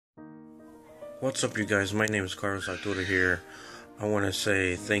What's up, you guys? My name is Carlos Arturo here. I want to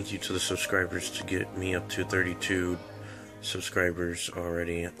say thank you to the subscribers to get me up to 32 subscribers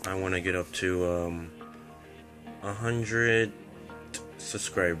already. I want to get up to 100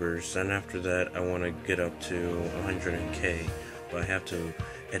 subscribers, and after that I want to get up to 100K. But I have to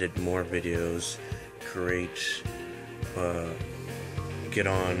edit more videos, create, get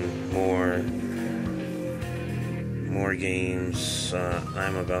on more games.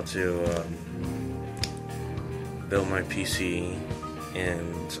 I'm about to build my PC,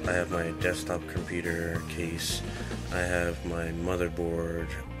 and I have my desktop computer case. I have my motherboard.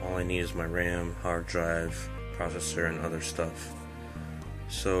 All I need is my RAM, hard drive, processor, and other stuff.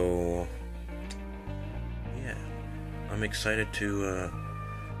 So yeah, I'm excited to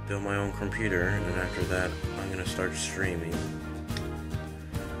build my own computer, and then after that I'm gonna start streaming.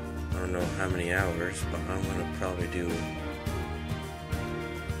 I don't know how many hours, but I'm gonna probably do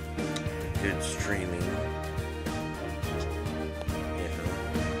good streaming.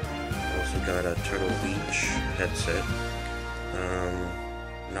 Also got a Turtle Beach headset.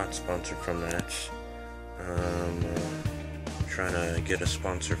 Not sponsored from that. Trying to get a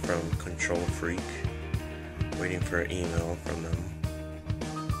sponsor from Control Freak. Waiting for an email from them.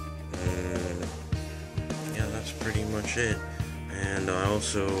 Yeah, that's pretty much it. And I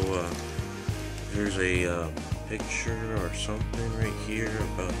also, there's a picture or something right here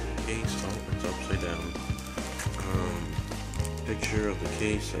about the case. Oh, it's upside down. Picture of the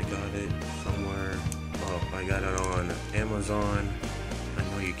case. I got it somewhere. Oh, I got it on Amazon. I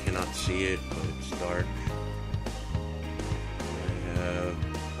know you cannot see it, but it's dark. I have,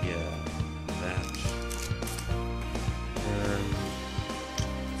 that. And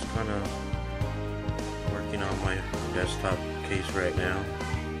it's kind of working on my desktop case right now.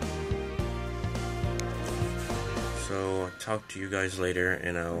 So I'll talk to you guys later,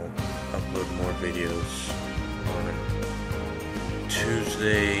 and I'll upload more videos on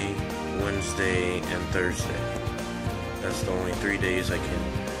Tuesday, Wednesday, and Thursday. That's the only 3 days I can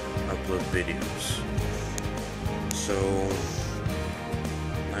upload videos. So,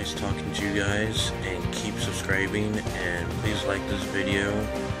 nice talking to you guys, and keep subscribing, and please like this video,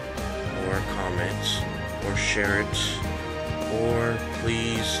 or comment, or share it, or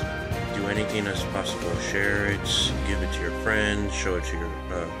please do anything that's possible. Share it, give it to your friends, show it to your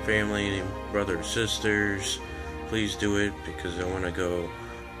family, brothers, sisters. Please do it, because I want to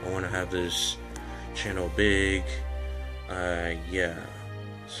have this channel big. Yeah,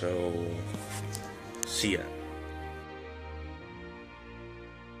 so see ya.